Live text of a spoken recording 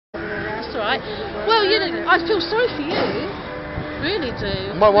That's all right. Well, you know, I feel sorry for you. Really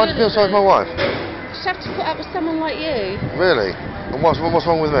do. Why do you feel sorry for my wife? She have to put up with someone like you. Really? And what's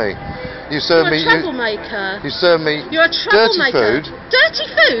wrong with me? You serve You're me. a troublemaker. You serve me. You're a troublemaker. Dirty food. Dirty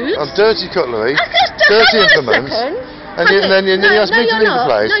food? And dirty cutlery. Dirty implements. And then you ask me to leave the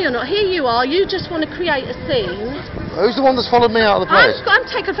place. No, you're not. Here you are. You just want to create a scene. Who's the one that's followed me out of the place? I'm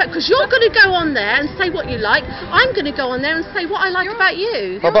taking effect because you're going to go on there and say what you like. I'm going to go on there and say what I like about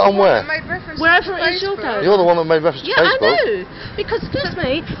you. But on where? Wherever it is you're going. You're the one that made reference to Facebook. Yeah, I know. Because, excuse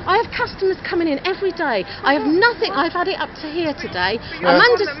me, I have customers coming in every day. I have nothing. I've had it up to here today. Yeah. I'm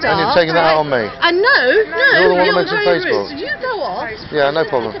understaffed. And you're taking that out on me. And You're the one that mentioned very Facebook. rude. So you go off. Yeah, no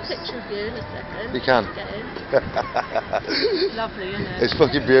problem. Take a picture of you in a second. You can. Lovely, isn't it? It's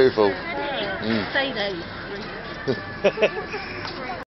fucking beautiful. Stay there.